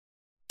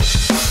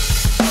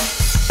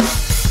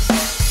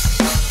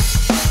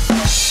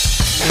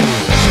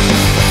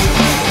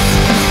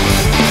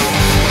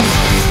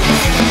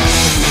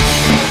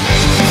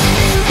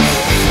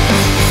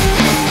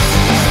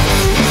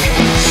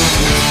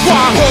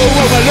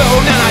home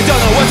alone and I don't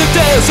know what to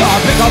do, so I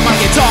pick up my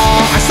guitar.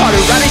 I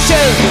started writing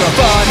tunes for the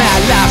fun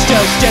at last,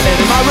 just chilling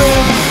in my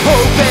room,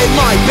 hoping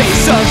might be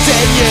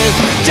something new.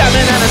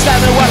 Jamming and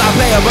slamming while I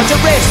play a bunch of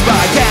riffs, but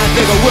I can't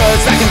think of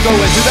words that can go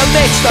into the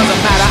mix.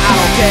 Doesn't matter, I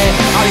don't care,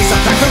 at least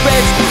I'm cracking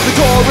ribs. The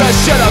chorus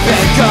should have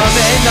been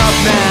coming up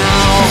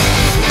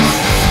now.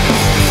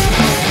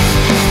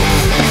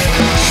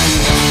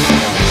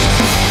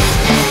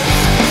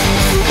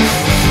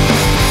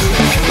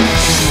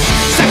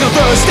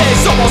 First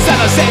is almost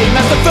the same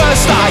as the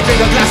first. I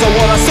drink a glass of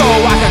water so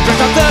I can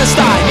drink a thirst.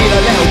 I need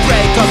a little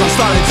break cause I'm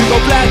starting to go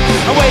blank.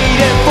 I'm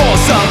waiting for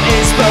some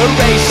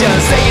inspiration,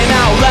 saying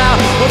out loud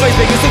my face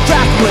begins to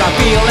crack. Would I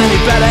feel any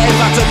better if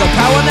I took the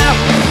power now?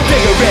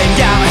 Figuring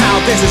out how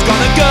this is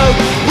gonna go.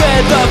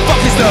 Where the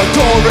fuck is the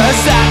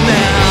chorus at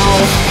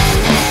now?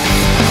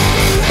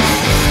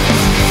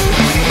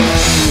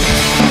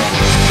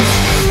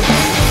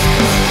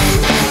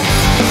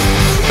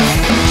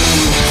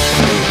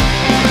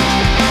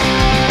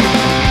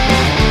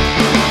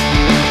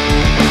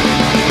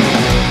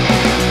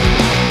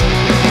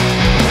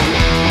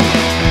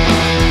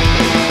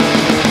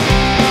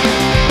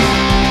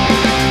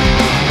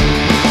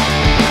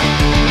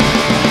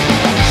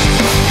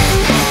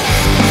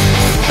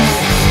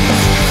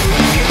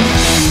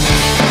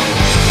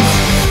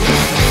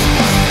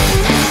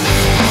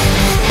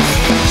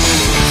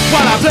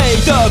 Play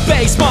the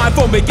bass, my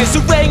phone begins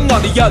to ring.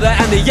 On the other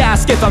end they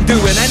ask if I'm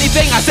doing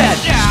anything. I said,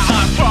 yeah,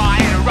 I'm trying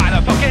to write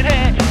a fucking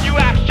hit. You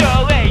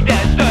actually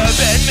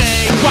disturbing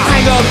me. I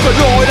hang up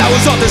annoyed, I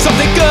was onto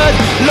something good.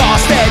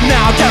 Lost it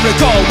now, can't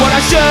recall what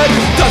I should.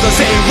 Doesn't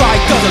seem right,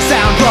 doesn't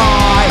sound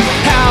right.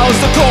 How's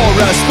the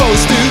chorus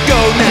supposed to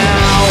go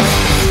now?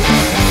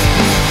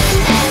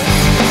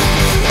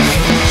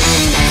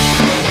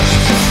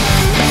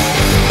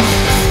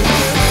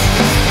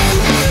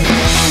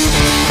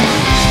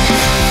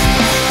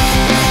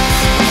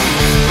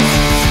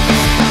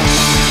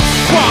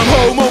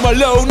 Home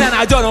alone and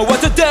I don't know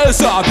what to do,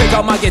 so I pick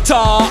up my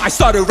guitar. I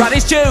started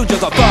writing tunes just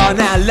for fun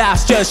and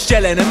laughs, just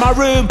chilling in my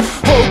room,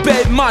 hope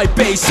it might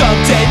be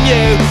something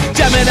new.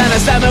 Jamming and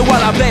slamming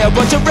while I play a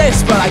bunch of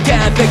riffs, but I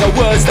can't think of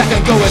words that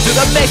can go into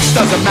the mix.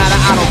 Doesn't matter,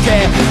 I don't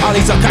care, at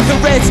least I'm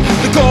cracking ribs.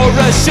 The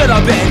chorus should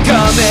have been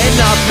coming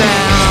up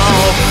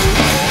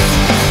now.